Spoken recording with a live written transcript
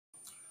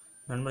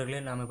நண்பர்களே,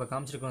 நாம் இப்போ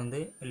காமிச்சிருக்கோம்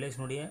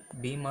எல்ஐசியினுடைய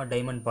பீமா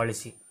டைமண்ட்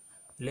பாலிசி.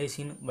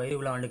 எல்ஐசியின் வைர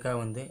விழா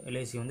ஆண்டுக்காக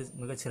எல்ஐசி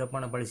மிகச்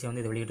சிறப்பான பாலிசியை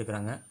இதை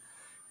வெளியிட்டிருக்கிறாங்க.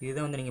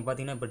 இதுதான் நீங்கள்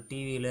பார்த்தீங்கன்னா இப்போ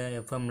டிவியில்,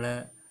 எஃப்எம்மில்,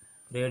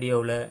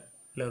 ரேடியோவில்,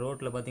 இல்லை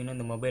ரோட்டில் பார்த்தீங்கன்னா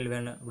இந்த மொபைல்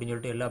வேன் அப்படின்னு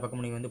சொல்லிட்டு எல்லா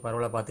பக்கமும் நீங்கள்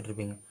பரவலாக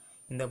பார்த்துட்ருப்பீங்க.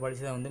 இந்த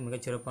பாலிசி தான்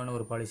மிகச்சிறப்பான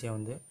ஒரு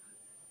பாலிசியாக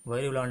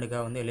வைர விழா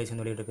ஆண்டுக்காக எல்ஐசி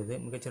வெளியிட்டிருக்குது.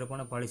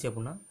 மிகச்சிறப்பான பாலிசி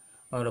அப்படின்னா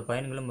அதோட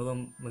பயன்களும்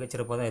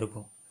மிகச்சிறப்பாக தான்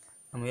இருக்கும்.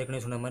 நம்ம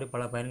ஏற்கனவே சொன்ன மாதிரி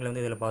பல பயன்களை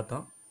இதில்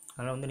பார்த்தோம்.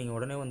 அதனால் நீங்கள்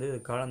உடனே இது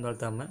காலம்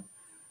தாழ்த்தாமல்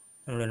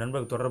என்னுடைய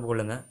நண்பருக்கு தொடர்பு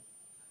கொள்ளுங்கள்.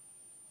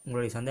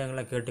 உங்களுடைய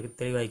சந்தேகங்களை கேட்டு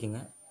தெளிவாக்கிங்க.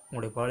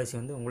 உங்களுடைய பாலிசி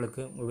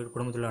உங்களுக்கு உங்கள்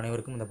குடும்பத்தில்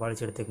அனைவருக்கும் இந்த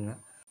பாலிசி எடுத்துக்கோங்க.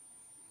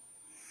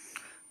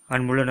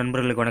 அன்புள்ள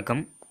நண்பர்களுக்கு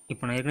வணக்கம்.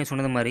 இப்போ நான் ஏற்கனவே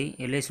சொன்னது மாதிரி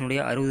எல்ஐசியினுடைய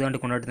 60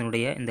 ஆண்டு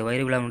கொண்டாட்டத்தினுடைய இந்த வைர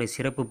விழாவினுடைய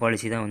சிறப்பு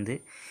பாலிசி தான்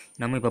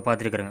நம்ம இப்போ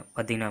பார்த்துருக்குறோங்க.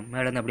 பார்த்தீங்கன்னா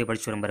மேலேருந்து அப்படியே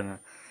படிச்சுட்டு வர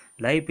பாருங்கள்.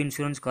 Life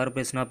insurance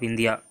corporation of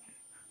India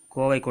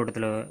Kovai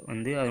கோட்டத்தில்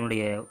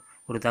அதனுடைய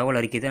ஒரு தகவல்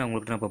அறிக்கை தான்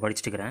நான் இப்போ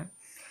படிச்சுட்டு இருக்கிறேன்.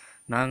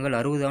 நாங்கள்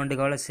 60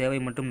 ஆண்டுகால சேவை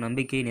மற்றும்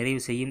நம்பிக்கையை நிறைவு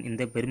செய்யும்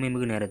இந்த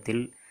பெருமைமிகு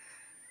நேரத்தில்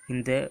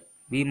இந்த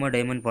பீமா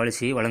டைமண்ட்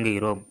பாலிசியை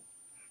வழங்குகிறோம்.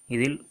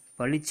 இதில்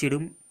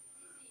பளிச்சிடும்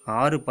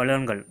 6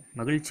 பலன்கள்,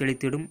 மகிழ்ச்சி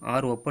அளித்திடும்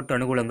 6 ஒப்பற்ற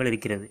அனுகூலங்கள்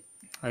இருக்கிறது.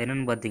 அது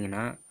என்னென்னு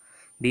பார்த்தீங்கன்னா,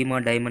 பீமா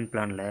டைமண்ட்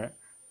பிளானில்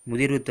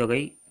முதிர்வு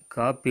தொகை,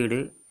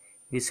 காப்பீடு,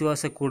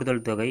 விசுவாச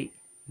கூடுதல் தொகை,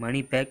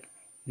 மணி பேக்,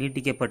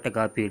 நீட்டிக்கப்பட்ட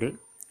காப்பீடு,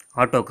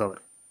 ஆட்டோ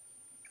கவர்.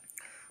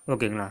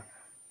 ஓகேங்களா?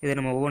 இதை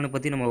நம்ம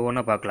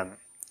ஒவ்வொன்றா பார்க்கலாங்க.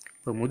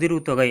 இப்போ முதிர்வு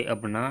தொகை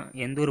அப்படின்னா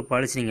எந்த ஒரு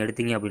பாலிசி நீங்கள்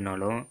எடுத்தீங்க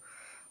அப்படின்னாலும்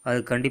அது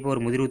கண்டிப்பாக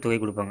ஒரு முதிர்வு தொகை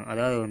கொடுப்பாங்க.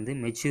 அதாவது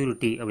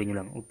மெச்சூரிட்டி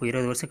அப்படிங்கிறாங்க. இப்போ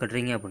 20 வருஷம்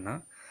கட்டுறீங்க அப்படின்னா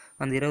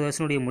அந்த 20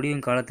 வருஷனுடைய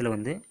முடிவும் காலத்தில்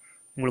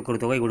உங்களுக்கு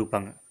ஒரு தொகை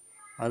கொடுப்பாங்க.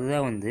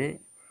 அதுதான்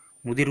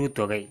முதிர்வு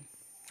தொகை.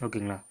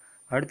 ஓகேங்களா?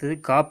 அடுத்தது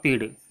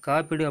காப்பீடு.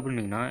 காப்பீடு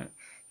அப்படின்னிங்கன்னா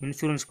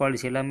இன்சூரன்ஸ்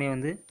பாலிசி எல்லாமே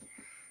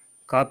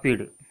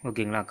காப்பீடு.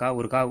 ஓகேங்களா?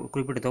 ஒரு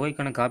குறிப்பிட்ட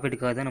தொகைக்கான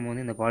காப்பீட்டுக்காக தான்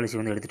நம்ம இந்த பாலிசி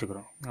எடுத்துகிட்டு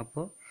இருக்கிறோம்.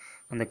 அப்போது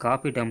அந்த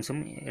காப்பீட்டு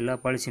அம்சம் எல்லா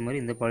பாலிசி மாதிரி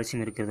இந்த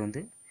பாலிசியும்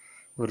இருக்கிறது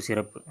ஒரு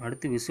சிறப்பு.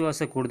 அடுத்து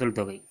விசுவாச கூடுதல்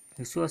தொகை.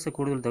 விசுவாச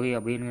கூடுதல் தொகை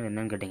அப்படின்னு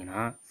என்னென்னு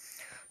கேட்டிங்கன்னா,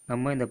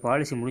 நம்ம இந்த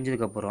பாலிசி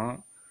முடிஞ்சதுக்கப்புறம்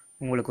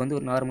உங்களுக்கு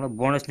ஒரு நார்மலாக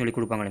போனஸ் சொல்லி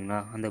கொடுப்பாங்க இல்லைங்களா?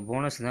 அந்த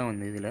போனஸ்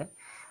தான் இதில்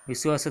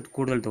விசுவாச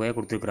கூடுதல் தொகையாக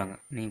கொடுத்துருக்குறாங்க.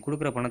 நீங்கள்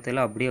கொடுக்குற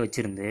பணத்தையெல்லாம் அப்படியே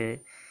வச்சுருந்து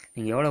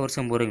நீங்கள் எவ்வளோ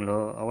வருஷம்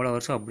போகிறீங்களோ அவ்வளோ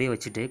வருஷம் அப்படியே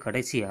வச்சுட்டு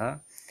கடைசியாக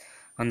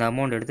அந்த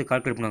அமௌண்ட் எடுத்து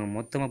கால்குலேட் பண்ணுவாங்க.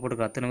 மொத்தமாக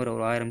போட்டுருக்க அத்தனை பேர்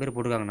ஒரு 1000 பேர்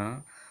போட்டிருக்காங்கன்னா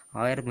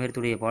 1000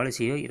 பேர்த்துடைய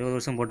பாலிசியோ 20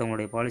 வருஷம்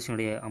போட்டவங்களுடைய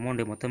பாலிசியுடைய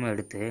அமௌண்ட்டை மொத்தமாக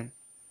எடுத்து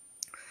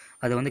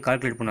அதை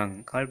கால்குலேட் பண்ணுவாங்க.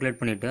 கால்குலேட்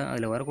பண்ணிவிட்டு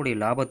அதில் வரக்கூடிய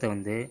லாபத்தை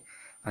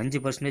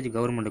 5%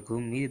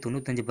 கவர்மெண்ட்டுக்கும் மீதி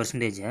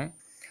 95%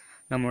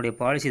 நம்மளுடைய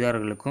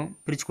பாலிசிதாரர்களுக்கும்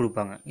பிரித்து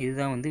கொடுப்பாங்க.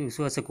 இதுதான்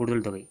விசுவாச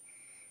கூடுதல் தொகை.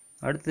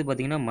 அடுத்தது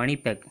பார்த்திங்கன்னா மணி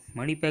பேக்.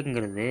 மணி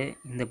பேக்குங்கிறது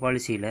இந்த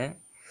பாலிசியில்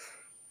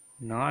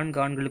 4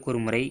 ஆண்டுகளுக்கு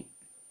ஒரு முறை,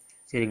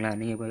 சரிங்களா,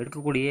 நீங்கள் இப்போ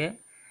எடுக்கக்கூடிய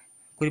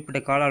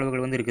குறிப்பிட்ட கால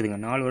அளவுகள் இருக்குதுங்க.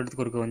 4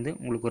 வருடத்துக்கு ஒருக்க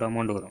உங்களுக்கு ஒரு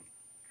அமௌண்ட் வரும்.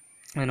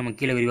 அதை நம்ம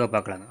கீழே விரிவாக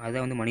பார்க்கலாங்க.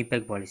 அதுதான் மணி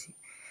பேக் பாலிசி.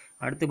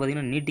 அடுத்து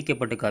பார்த்திங்கன்னா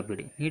நீட்டிக்கப்பட்ட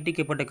காப்பீடு.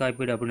 நீட்டிக்கப்பட்ட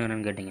காப்பீடு அப்படின்னு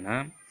என்னென்னு கேட்டிங்கன்னா,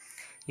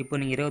 இப்போ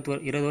நீங்கள்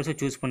 20 வருஷம்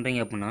சூஸ் பண்ணுறீங்க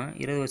அப்படின்னா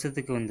 20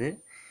 வருஷத்துக்கு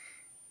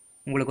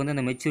உங்களுக்கு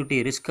அந்த மெச்சூரிட்டி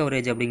ரிஸ்க்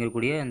கவரேஜ்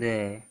அப்படிங்கக்கூடிய அந்த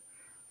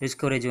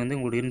ரிஸ்க் கவரேஜ்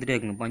உங்களுக்கு இருந்துகிட்டே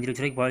இருக்குங்க. இப்போ 5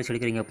 லட்ச ரூபாய்க்கு பாலிசி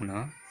எடுக்கிறீங்க அப்படின்னா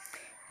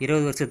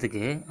 20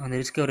 வருஷத்துக்கு அந்த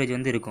ரிஸ்க்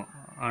கவரேஜ் இருக்கும்.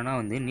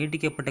 ஆனால்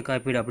நீட்டிக்கப்பட்ட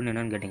காப்பீடு அப்படின்னு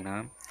என்னென்னு கேட்டிங்கன்னா,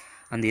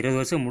 அந்த 20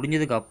 வருஷம்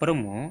முடிஞ்சதுக்கு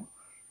அப்புறமும்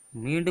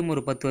மீண்டும்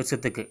ஒரு 10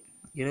 வருஷத்துக்கு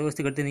 20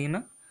 வருஷத்துக்கு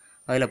எடுத்திருந்தீங்கன்னா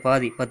அதில்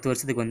பாதி 10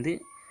 வருஷத்துக்கு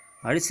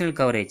அடிஷ்னல்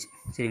கவரேஜ்,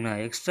 சரிங்களா,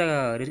 எக்ஸ்ட்ரா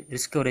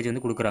ரிஸ்க் கவரேஜ்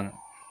கொடுக்குறாங்க.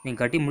 நீங்கள்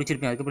கட்டி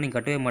முடிச்சிருப்பீங்க, அதுக்கப்புறம் நீங்கள்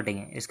கட்டவே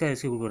மாட்டீங்க. ரிஸ்க்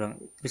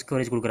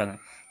கவரேஜ் கொடுக்குறாங்க.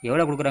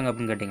 எவ்வளோ கொடுக்குறாங்க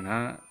அப்படின்னு கேட்டிங்கன்னா,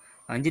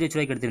 5 லட்ச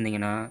ரூபாய்க்கு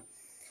எடுத்திருந்தீங்கன்னா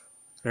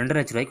 2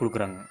 லட்ச ரூபாய்க்கு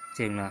கொடுக்குறாங்க.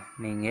 சரிங்களா?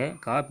 நீங்கள்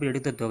காப்பீடு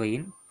எடுத்த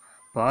தொகையின்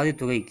பாதி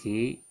தொகைக்கு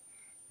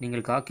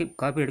நீங்கள்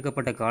காப்பீடு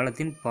எடுக்கப்பட்ட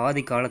காலத்தின்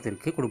பாதி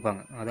காலத்திற்கு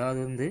கொடுப்பாங்க.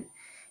 அதாவது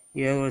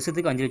 20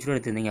 வருஷத்துக்கு 5 லட்ச ரூபா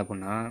எடுத்திருந்தீங்க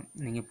அப்படின்னா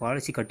நீங்கள்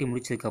பாலிசி கட்டி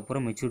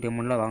முடிச்சதுக்கப்புறம் மெச்சூரிட்டி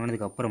அமௌண்ட்லாம்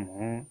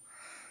வாங்கினதுக்கப்புறமும்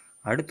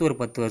அடுத்து ஒரு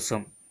 10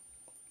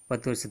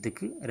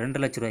 வருஷத்துக்கு 2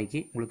 லட்ச ரூபாய்க்கு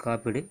உங்களுக்கு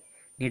காப்பீடு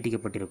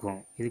நீட்டிக்கப்பட்டிருக்கும்.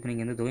 இதுக்கு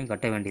நீங்கள் எந்த தொகையும்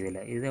கட்ட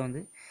வேண்டியதில்லை. இதுதான்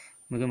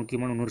மிக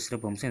முக்கியமான இன்னொரு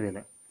சிறப்பு அம்சம் இதில்.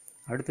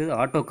 அடுத்தது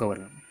ஆட்டோ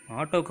கவர்.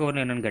 ஆட்டோ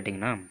கவர்னு என்னென்னு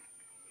கேட்டிங்கன்னா,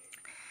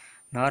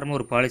 நார்மலாக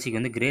ஒரு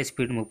பாலிசிக்கு கிரே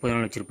ஸ்பீடு 30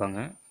 நாள் வச்சுருப்பாங்க.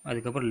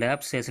 அதுக்கப்புறம்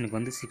லேப் ஸ்டேஷனுக்கு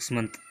 6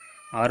 மந்த்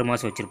 6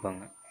 மாதம்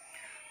வச்சுருப்பாங்க.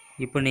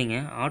 இப்போ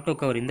நீங்கள் ஆட்டோ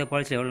கவர் இந்த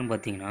பாலிசி எவ்வளோன்னு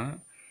பார்த்தீங்கன்னா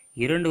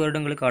 2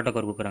 வருடங்களுக்கு ஆட்டோ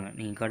கவர் கொடுக்குறாங்க.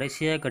 நீங்கள்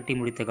கடைசியாக கட்டி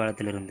முடித்த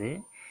காலத்திலிருந்து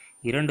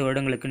 2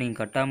 வருடங்களுக்கு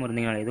நீங்கள் கட்டாமல்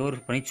இருந்தீங்கன்னா ஏதோ ஒரு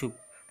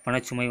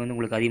பணச்சுமை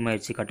உங்களுக்கு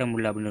அதிகமாகிடுச்சு, கட்ட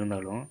முடியல அப்படின்னு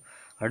இருந்தாலும்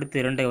அடுத்த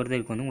 2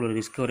 வருடத்துக்கு உங்களுக்கு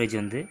ரிஸ்க் கவரேஜ்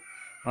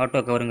ஆட்டோ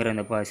கவருங்கிற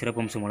அந்த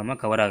சிறப்பம்சம் மூலமாக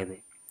கவர் ஆகுது.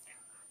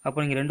 அப்போ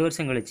நீங்கள் 2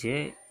 வருஷம் கழிச்சு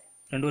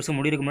 2 வருஷம்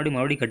முடிகிறதுக்கு முன்னாடி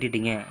மறுபடியும்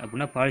கட்டிட்டீங்க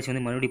அப்படின்னா பாலிசி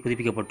மறுபடியும்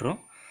புதுப்பிக்கப்பட்டுரும்.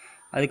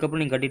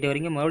 அதுக்கப்புறம் நீங்கள் கட்டிகிட்டே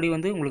வரீங்க, மறுபடியும்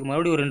உங்களுக்கு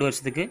மறுபடியும் ஒரு 2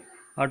 வருஷத்துக்கு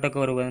ஆட்டோ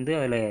கவர்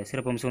அதில்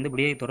சிறப்பம்சம்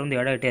இப்படியே தொடர்ந்து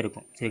ஆடாகிட்டே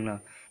இருக்கும். சரிங்களா?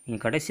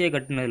 நீங்கள் கடைசியாக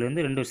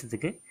கட்டினதுலேருந்து 2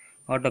 வருஷத்துக்கு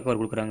ஆட்டோ கவர்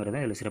கொடுக்குறாங்கிறது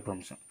அதில்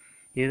சிறப்பம்சம்.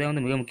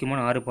 இதுதான் மிக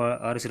முக்கியமான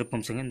 6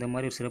 சிறப்பம்சங்க. இந்த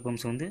மாதிரி ஒரு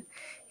சிறப்பம்சம்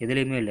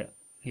எதுலேயுமே இல்லை.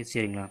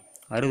 சரிங்களா?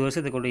 60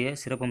 வருஷத்துக்குடைய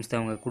சிறப்பம்சத்தை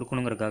அவங்க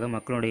கொடுக்கணுங்கிறதுக்காக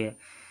மக்களுடைய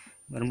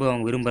ரொம்ப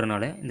அவங்க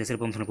விரும்புகிறனால இந்த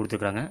சிறப்பம்சம்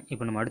கொடுத்துருக்குறாங்க.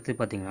 இப்போ நம்ம அடுத்து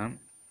பார்த்திங்கன்னா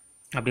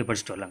அப்படியே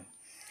படிச்சுட்டு வரலாங்க.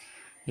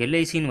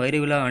 எல்ஐசியின் வைர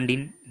விழா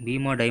ஆண்டின்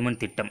பீமா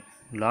டைமண்ட் திட்டம்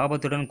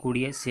லாபத்துடன்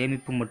கூடிய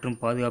சேமிப்பு மற்றும்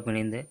பாதுகாப்பு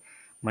இணைந்த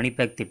மணி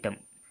பேக் திட்டம்.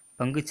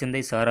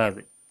 பங்குச்சந்தை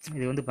சாராது.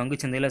 இது வந்து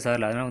பங்குச்சந்தையில்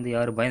சாரல, அதனால் வந்து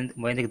யாரும்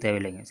பயந்துக்க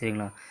தேவையில்லைங்க.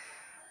 சரிங்களா?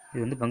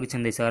 இது வந்து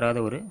பங்குச்சந்தை சாராத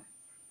ஒரு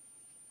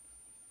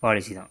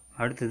பாலிசி தான்.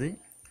 அடுத்தது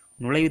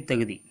நுழைவு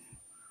தகுதி.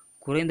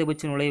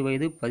 குறைந்தபட்ச நுழைவு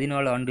வயது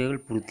 14 ஆண்டுகள்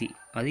பூர்த்தி.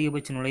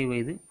 அதிகபட்ச நுழைவு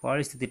வயது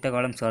பாலிசி திட்ட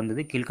காலம்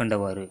சார்ந்தது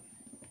கீழ்கண்டவாறு.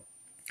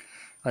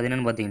 அது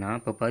என்னென்னு பார்த்தீங்கன்னா,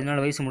 இப்போ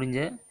 14 வயசு முடிஞ்ச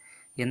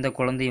எந்த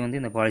குழந்தையும் வந்து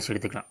இந்த பாலிசி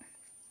எடுத்துக்கலாம்.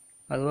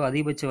 அதுவும்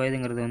அதிகபட்ச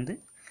வயதுங்கிறது வந்து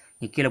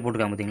கீழே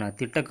போட்டுருக்காங்க பார்த்தீங்களா.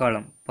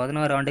 திட்டக்காலம்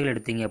 16 ஆண்டுகள்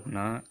எடுத்தீங்க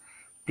அப்படின்னா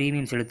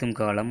ப்ரீமியம் செலுத்தும்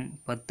காலம்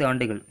 10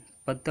 ஆண்டுகள்.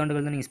 10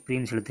 ஆண்டுகள் தான் நீங்கள்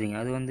ப்ரீமியம் செலுத்துறீங்க.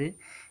 அது வந்து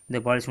இந்த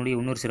பாலிசினுடைய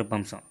இன்னொரு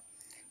சிறப்பம்சம்.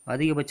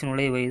 அதிகபட்ச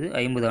நுழைவு வயது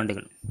 50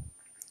 ஆண்டுகள்.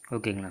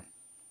 ஓகேங்களா?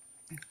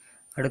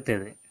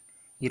 அடுத்தது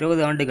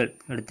 20 ஆண்டுகள்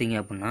எடுத்தீங்க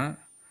அப்படின்னா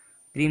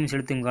ப்ரீமியம்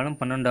செலுத்தும் காலம்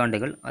 12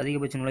 ஆண்டுகள்.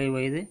 அதிகபட்ச நுழைவு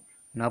வயது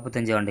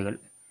 45 ஆண்டுகள்.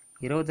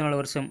 24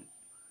 வருஷம்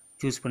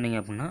சூஸ் பண்ணிங்க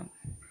அப்படின்னா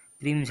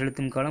ப்ரீமியம்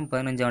செலுத்தும் காலம்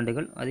 15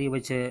 ஆண்டுகள்.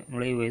 அதிகபட்ச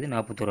நுழைவு வயது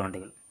 41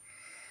 ஆண்டுகள்.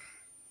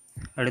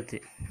 அடுத்து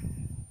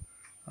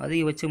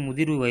அதிகபட்ச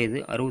முதிர்வு வயது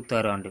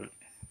 66 ஆண்டுகள்.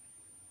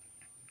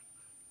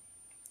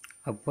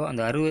 அப்போ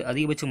அந்த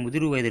அதிகபட்ச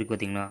முதிர்வு வயது இருக்குது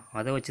பார்த்திங்களா,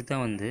 அதை வச்சு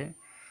தான் வந்து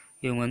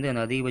இவங்க வந்து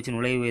அந்த அதிகபட்ச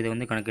நுழைவு வயதை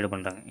வந்து கணக்கீடு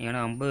பண்ணுறாங்க. ஏன்னா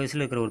 50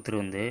 வயசில் இருக்கிற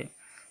ஒருத்தர் வந்து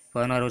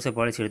 16 வருஷம்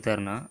பாலிசி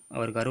எடுத்தாருன்னா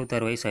அவருக்கு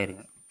 66 வயசு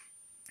ஆயிருங்க.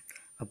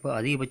 அப்போ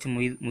அதிகபட்ச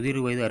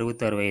முதிர்வு வயது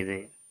 66 வயது.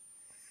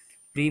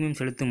 ப்ரீமியம்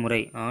செலுத்தும்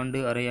முறை ஆண்டு,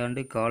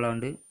 அரையாண்டு,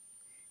 காலாண்டு,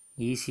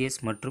 இசிஎஸ்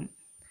மற்றும்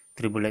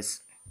ட்ரிபிள்எஸ்.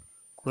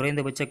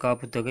 குறைந்தபட்ச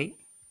காப்புத்தொகை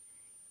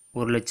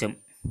 1 லட்சம்.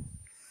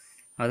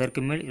 அதற்கு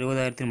மேல்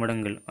 20,000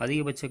 மடங்குகள்.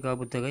 அதிகபட்ச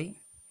காப்புத்தொகை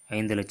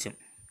 5 லட்சம்.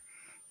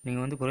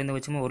 நீங்கள் வந்து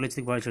குறைந்தபட்சமாக 1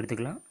 லட்சத்துக்கு பாலிசி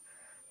எடுத்துக்கலாம்.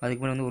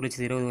 அதுக்கு மேலே வந்து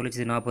 1,20,000,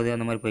 1,40,000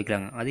 அந்த மாதிரி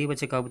போய்க்கலாங்க.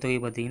 அதிகபட்ச காப்புத்தொகை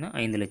பார்த்தீங்கன்னா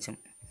 5 லட்சம்.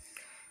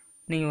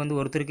 நீங்கள் வந்து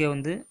ஒருத்தருக்கே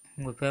வந்து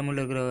உங்கள்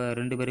ஃபேமிலியில் இருக்கிற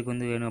 2 பேருக்கு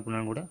வந்து வேணும்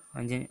அப்படின்னாலும் கூட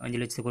 5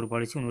 லட்சத்துக்கு ஒரு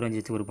பாலிசி, 5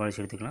 லட்சத்துக்கு ஒரு பாலிசி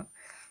எடுத்துக்கலாம்.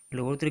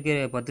 இல்லை ஒருத்தருக்கே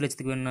 10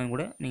 லட்சத்துக்கு வேணும்னா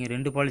கூட நீங்கள்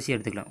 2 பாலிசி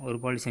எடுத்துக்கலாம். ஒரு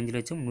பாலிசி 5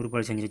 லட்சம், இன்னொரு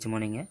பாலிசி 5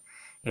 லட்சமாக நீங்கள்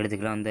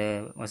எடுத்துக்கலாம். அந்த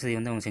வசதி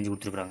வந்து அவங்க செஞ்சு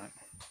கொடுத்துருக்குறாங்க.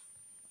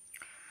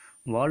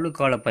 வாழ்வு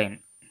கால பயன்.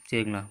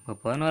 சரிங்களா?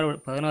 இப்போ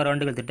 16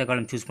 ஆண்டுகள்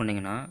திட்டக்காலம் சூஸ்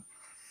பண்ணிங்கன்னா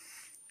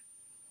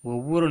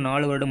ஒவ்வொரு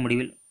 4 வருடம்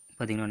முடிவில்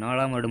பார்த்திங்கன்னா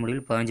 4ஆம் வருட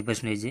முடிவில்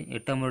 15%,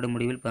 8ஆம் வருட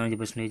முடிவில்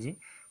 15%,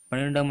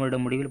 12ஆம் வருட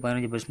முடிவில்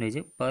 15%,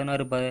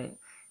 16,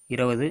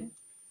 20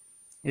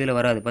 இதில்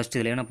வராது ஃபஸ்ட்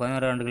இதில். ஏன்னா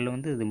 16 ஆண்டுகளில்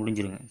வந்து இது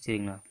முடிஞ்சிருங்க.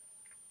 சரிங்களா?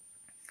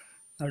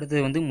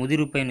 அடுத்தது வந்து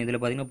முதிர்வு பயன். இதில்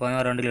பார்த்திங்கன்னா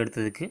 16 ஆண்டுகள்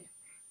எடுத்ததுக்கு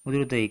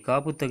முதிர்வு தொகை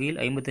காப்புத்தொகையில்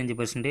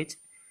 55%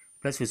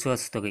 ப்ளஸ்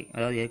விசுவாச தொகை.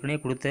 அதாவது ஏற்கனவே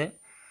கொடுத்த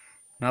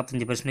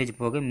 45%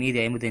 போக மீதி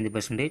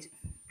 55%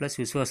 ப்ளஸ்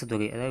விசுவாச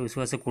தொகை, அதாவது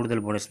விசுவாச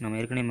கூடுதல் போனஸ். நம்ம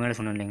ஏற்கனவே மேலே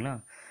சொன்னோம் இல்லைங்களா,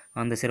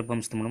 அந்த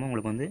சிறப்பம்சத்து மூலமாக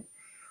உங்களுக்கு வந்து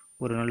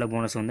ஒரு நல்ல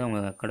போனஸ் வந்து அவங்க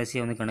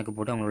கடைசியாக வந்து கணக்கு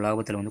போட்டு அவங்களோட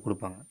லாபத்தில் வந்து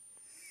கொடுப்பாங்க.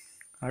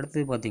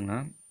 அடுத்தது பார்த்திங்கன்னா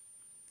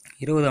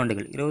 20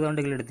 ஆண்டுகள். 20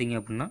 ஆண்டுகள் எடுத்தீங்க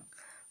அப்படின்னா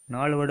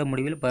 4 வருட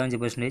முடிவில்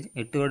 15%,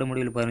 8 வருட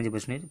முடிவில்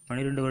 15%,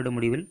 12 வருட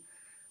முடிவில்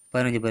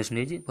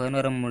 15%,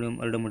 16ஆம்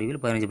வருட முடிவில்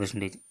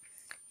 15%.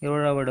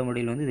 20ஆம் வருட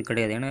முடிவில் வந்து இது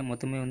கிடையாது. ஏன்னா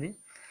மொத்தமே வந்து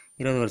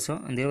 20 வருஷம்.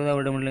 அந்த 20ஆம்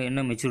வருட முடிவில்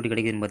என்ன மெச்சூரிட்டி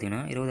கிடைக்குதுன்னு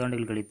பார்த்தீங்கன்னா 20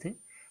 ஆண்டுகள் கழித்து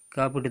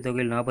காப்பீட்டுத்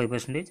தொகையில்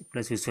 40%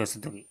 ப்ளஸ் விசுவாச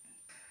தொகை.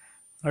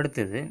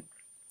 அடுத்தது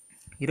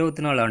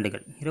 24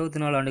 ஆண்டுகள்.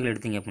 24 ஆண்டுகள்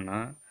எடுத்தீங்க அப்படின்னா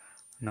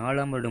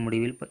 4ஆம் வருட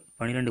முடிவில்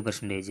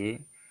 12%,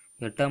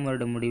 8ஆம்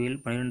வருட முடிவில்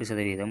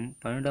 12%,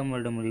 12ஆம்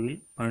வருட முடிவில்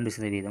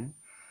 12%,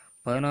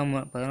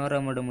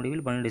 16ஆம் வருட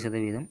முடிவில்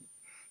 12%,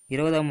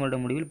 20ஆம் வருட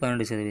முடிவில்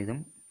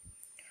 12%.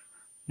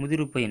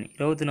 முதிர்வு பயன்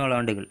 24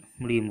 ஆண்டுகள்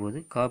முடியும் போது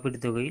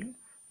காப்பீட்டுத் தொகையில்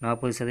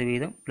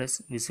 40% ப்ளஸ்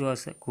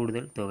விசுவாச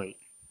கூடுதல் தொகை.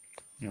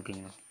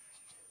 ஓகேங்களா?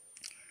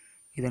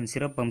 இதன்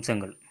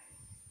சிறப்பம்சங்கள்.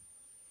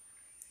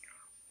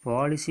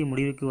 பாலிசி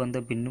முடிவுக்கு வந்த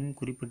பின்னும்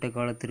குறிப்பிட்ட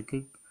காலத்திற்கு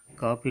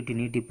காப்பீட்டு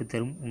நீட்டிப்பு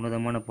தரும்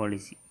உன்னதமான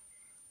பாலிசி.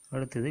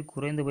 அடுத்தது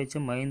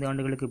குறைந்தபட்சம் 5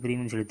 ஆண்டுகளுக்கு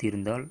பிரீமியம்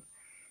செலுத்தியிருந்தால்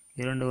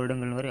 2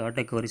 வருடங்கள் வரை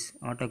ஆட்டோ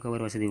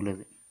கவர் வசதி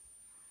உள்ளது.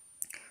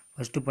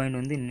 ஃபஸ்ட்டு பாயிண்ட்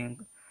வந்து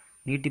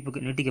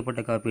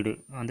நீட்டிக்கப்பட்ட காப்பீடு,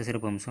 அந்த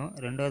சிறப்பம்சம்.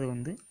 ரெண்டாவது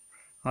வந்து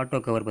ஆட்டோ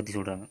கவர் பற்றி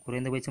சொல்கிறாங்க.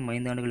 குறைந்தபட்சம்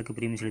 5 ஆண்டுகளுக்கு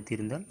பிரீமியம்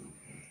செலுத்தியிருந்தால்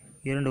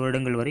 2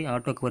 வருடங்கள் வரை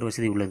ஆட்டோ கவர்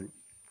வசதி உள்ளது.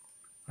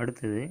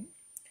 அடுத்தது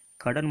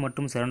கடன்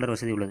மற்றும் சரண்டர்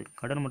வசதி உள்ளது.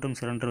 கடன் மற்றும்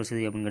சரண்டர்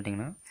வசதி அப்படின்னு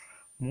கேட்டிங்கன்னா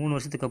 3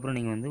 வருஷத்துக்கு அப்புறம்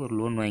நீங்கள் வந்து ஒரு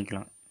லோன்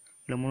வாங்கிக்கலாம்.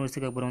 இல்லை 3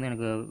 வருஷத்துக்கு அப்புறம் வந்து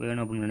எனக்கு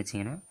வேணும் அப்படின்னு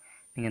நினச்சிங்கன்னா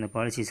நீங்கள் அந்த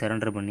பாலிசி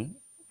சரண்டர் பண்ணி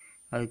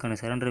அதுக்கான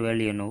சரண்டர்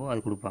வேல்யூ என்னவோ அது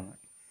கொடுப்பாங்க.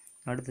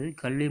 அடுத்தது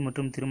கல்வி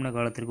மற்றும் திருமண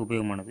காலத்திற்கு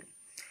உபயோகமானது.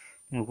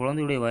 உங்கள்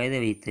குழந்தையுடைய வயதை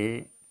வைத்து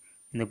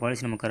இந்த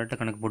பாலிசி நம்ம கரெக்டாக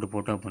கணக்கு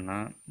போட்டோம் அப்படின்னா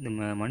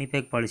இந்த மணி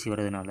பேக் பாலிசி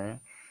வர்றதுனால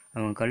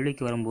அவங்க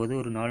கல்விக்கு வரும்போது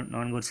ஒரு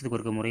 4 வருஷத்துக்கு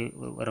ஒருக்க முறை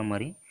வர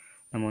மாதிரி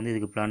நம்ம வந்து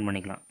இதுக்கு பிளான்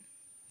பண்ணிக்கலாம்.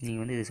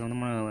 நீங்கள் வந்து இது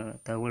சம்மந்தமான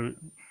தகவல்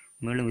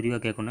மேலும்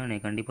விரிவாக கேட்கணுன்னா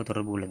எனக்கு கண்டிப்பாக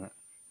தொடர்பு கொள்ளுங்க.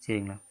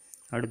 சரிங்களா?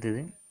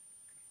 அடுத்தது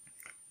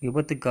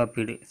விபத்து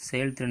காப்பீடு,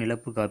 செயல்திறன்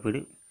இழப்பு காப்பீடு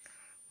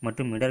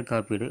மற்றும் இடர்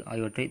காப்பீடு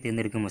ஆகியவற்றை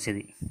தேர்ந்தெடுக்கும்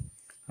வசதி.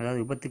 அதாவது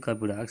விபத்து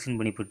காப்பீடு ஆக்சிடென்ட்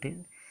பண்ணிவிட்டு,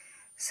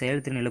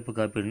 செயல்திறன் இழப்பு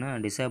காப்பீடுனா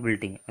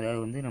டிசபிலிட்டி, அதாவது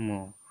வந்து நம்ம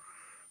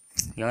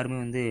யாருமே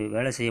வந்து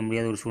வேலை செய்ய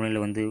முடியாத ஒரு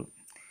சூழ்நிலை வந்து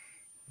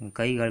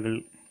கை கால்கள்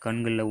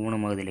கண்களில்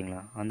ஊனமாகுது இல்லைங்களா,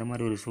 அந்த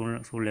மாதிரி ஒரு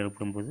சூழ்நிலை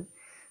ஏற்படும் போது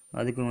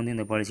அதுக்கும் வந்து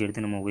இந்த பாலிசி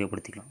எடுத்து நம்ம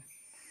உபயோகப்படுத்திக்கலாம்.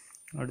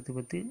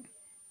 அடுத்து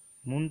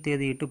முன்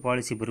தேதியிட்டு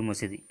பாலிசி பெறும்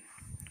வசதி,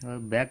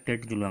 அதாவது பேக்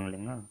டேட்னு சொல்லுவாங்க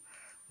இல்லைங்களா,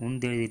 முன்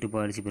தேதியிட்டு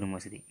பாலிசி பெறும்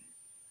வசதி.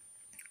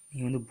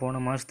 நீங்கள் வந்து போன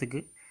மாதத்துக்கு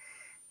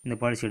இந்த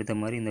பாலிசி எடுத்த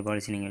மாதிரி இந்த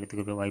பாலிசி நீங்கள்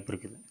எடுத்துக்க வாய்ப்பு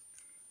இருக்குது.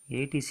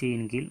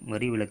 ஏடிசியின் கீழ்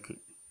வரி விலக்கு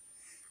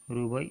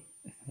ரூபாய்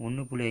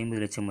 1.50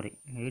 லட்சம் வரை.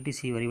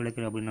 ஏடிசி வரி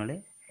விலக்கு அப்படின்னாலே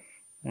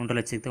 1.5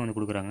 லட்சத்தை வந்து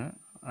கொடுக்குறாங்க.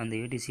 அந்த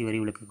ஏடிசி வரி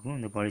விலக்குக்கும்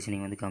இந்த பாலிசி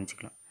நீங்கள் வந்து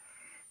காமிச்சிக்கலாம்.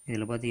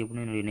 இதில் பார்த்திங்க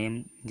அப்படின்னா என்னுடைய name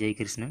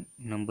Jayakrishnan,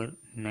 number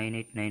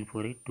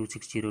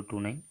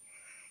 9894826029,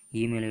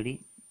 email ID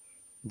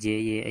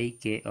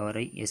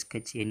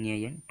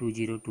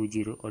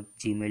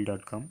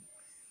jaikriskhan2020@gmail.com.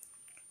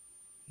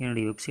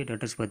 என்னுடைய வெப்சைட்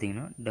அட்ரஸ்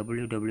பார்த்திங்கன்னா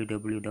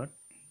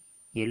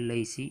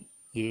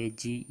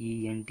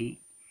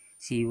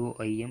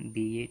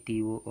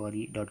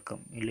www.licagentcoimbatore.com,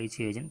 LIC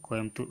agent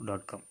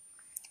coimbatore.com.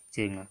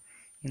 சரிங்களா.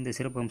 இந்த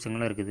சிறப்பு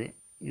அம்சங்கள்லாம் இருக்குது.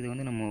 இது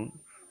வந்து நம்ம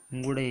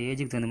உங்களுடைய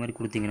ஏஜுக்கு தகுந்த மாதிரி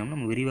கொடுத்தீங்கன்னா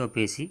நம்ம விரிவாக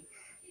பேசி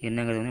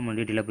என்னங்கிறத வந்து நம்ம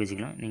டீட்டெயிலாக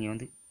பேசிக்கலாம். நீங்கள்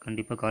வந்து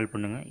கண்டிப்பாக கால்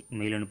பண்ணுங்கள்,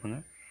 மெயில் அனுப்புங்க,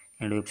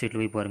 என்னோடய வெப்சைட்டில்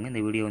போய் பாருங்கள்.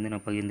 இந்த வீடியோ வந்து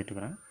நான்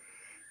பகிர்ந்துட்டுருக்கிறேன்.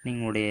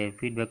 நீங்களுடைய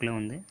ஃபீட்பேக்கில்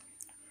வந்து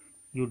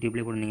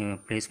யூடியூப்லேயே கூட நீங்கள்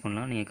ப்ளேஸ்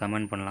பண்ணலாம், நீங்கள்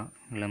கமெண்ட் பண்ணலாம்,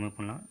 எல்லாமே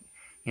பண்ணலாம்.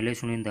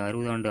 எல்ஐசியோட இந்த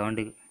 60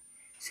 ஆண்டு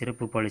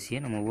சிறப்பு பாலிசியை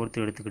நம்ம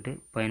ஒவ்வொருத்தரும் எடுத்துக்கிட்டு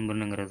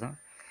பயன்படணுங்கிறது தான்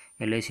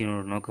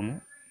எல்ஐசியோட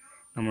நோக்கமும்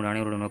நம்மளோட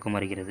அனைவரோட நோக்கமாக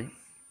இருக்கிறது.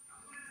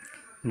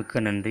 மிக்க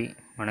நன்றி,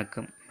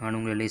 வணக்கம். நான்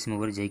உங்கள் எல்ஐசி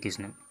முகவர்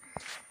ஜெயகிருஷ்ணன்.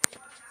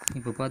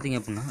 இப்போ பார்த்தீங்க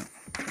அப்படின்னா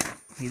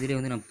இதிலே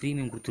வந்து நான்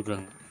ப்ரீமியம்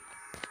கொடுத்துருக்குறாங்க.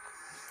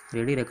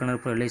 Ready reckoner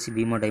for LIC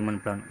Bima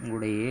diamond plan.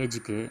 உங்களுடைய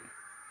ஏஜுக்கு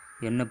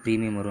என்ன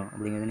ப்ரீமியம் வரும்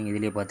அப்படிங்கிறத நீங்கள்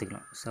இதிலே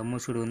பார்த்துக்கலாம். சம்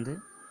அஷ்யூர்டு வந்து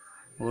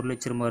 1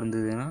 லட்ச ரூபா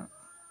இருந்ததுன்னா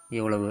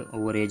எவ்வளவு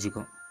ஒவ்வொரு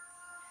ஏஜுக்கும்,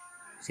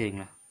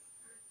 சரிங்களா.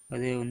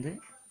 அதே வந்து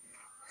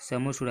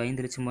சம் அஷ்யூர்டு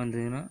 5 லட்சமாக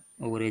இருந்ததுன்னா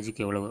ஒவ்வொரு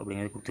ஏஜுக்கு எவ்வளவு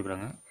அப்படிங்கிறத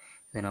கொடுத்துருக்குறாங்க.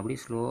 இதை நான் அப்படியே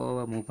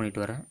ஸ்லோவாக மூவ்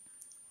பண்ணிட்டு வரேன்.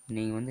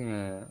 நீங்கள் வந்து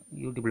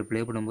யூடியூப்பில் ப்ளே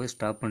பண்ணும்போது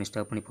ஸ்டாப் பண்ணி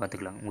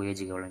பார்த்துக்கலாம் உங்கள்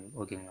ஏஜுக்கு எவ்வளோ,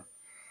 ஓகேங்களா.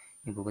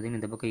 இப்போ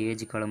பார்த்திங்கன்னா இந்த பக்கம்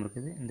ஏஜ் காலம்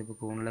இருக்குது, இந்த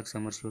பக்கம் 1 லேக்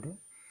சம் அஷ்யூர்டு,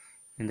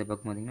 இந்த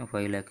பக்கம் பார்த்திங்கன்னா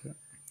 5 லேக்கு.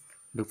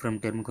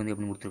 டிஃப்ரெண்ட் டெர்முக்கு வந்து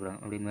எப்படி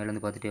கொடுத்துருக்குறாங்க அப்படியே மேலே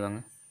வந்து பார்த்துட்டே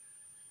வாங்க,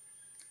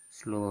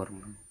 ஸ்லோவாக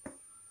வரும்.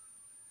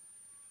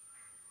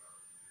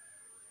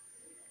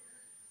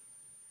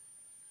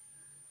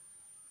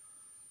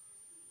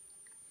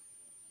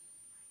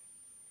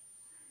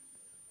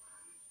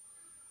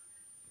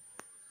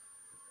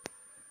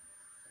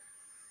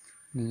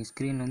 நீங்கள்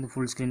ஸ்க்ரீனில் வந்து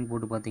ஃபுல் ஸ்க்ரீன்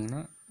போட்டு பார்த்தீங்கன்னா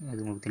அது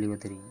உங்களுக்கு தெளிவாக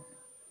தெரியும்.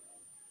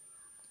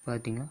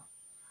 பார்த்தீங்களா,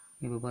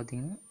 இப்போ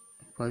பார்த்தீங்கன்னா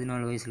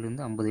 14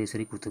 வயசுலேருந்து 50 வயசு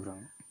வரைக்கும்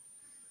கொடுத்துருக்குறாங்க.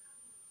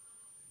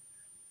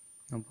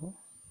 அப்போது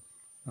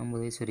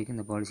 50 வயசு வரைக்கும்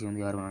இந்த பாலிசி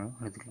வந்து யார் வேணாலும்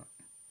எடுத்துக்கலாம்.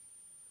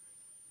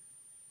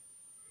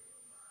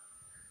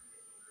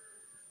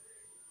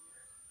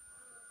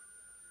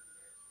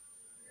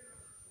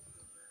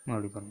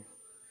 அப்படி பாருங்கள்.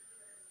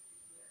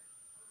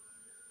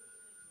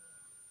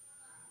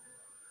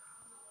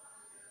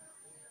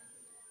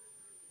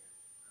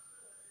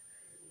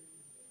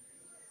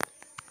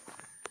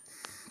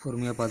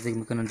 பொறுமையாக பார்த்துக்கு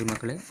மிக்க நன்றி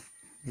மக்களே.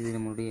 இது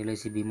நம்மளுடைய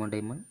LIC பீமா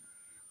டைமண்ட்.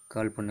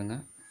 கால்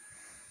பண்ணுங்கள்.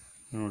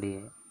 என்னுடைய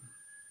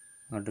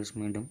அட்ரஸ்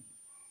மீண்டும்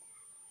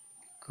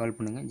கால்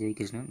பண்ணுங்கள்.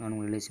 ஜெயகிருஷ்ணன், நான்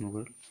உங்கள் LIC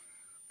முகவர்.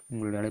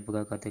 உங்களுடைய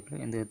அழைப்புக்காக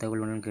காத்துக்கலாம். எந்த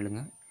தகவல் வேணாலும்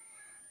கேளுங்க,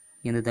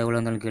 எந்த தகவலாக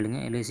இருந்தாலும் கேளுங்க.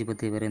 LIC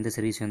பற்றி வேறு எந்த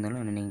சர்வீஸ் வந்தாலும்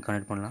என்னை நீங்கள்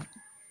கனெக்ட் பண்ணலாம்.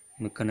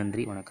 மிக்க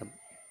நன்றி, வணக்கம்.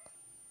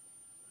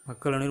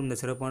 மக்கள் அனைவரும் இந்த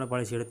சிறப்பான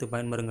பாலிசி எடுத்து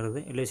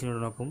பயன்பெறுங்கிறது LICயோட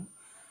நோக்கம்,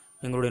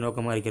 எங்களுடைய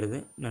நோக்கமாக இருக்கிறது.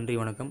 நன்றி,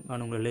 வணக்கம்.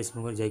 நான் உங்கள் LIC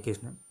முகவர்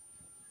ஜெயகிருஷ்ணன்.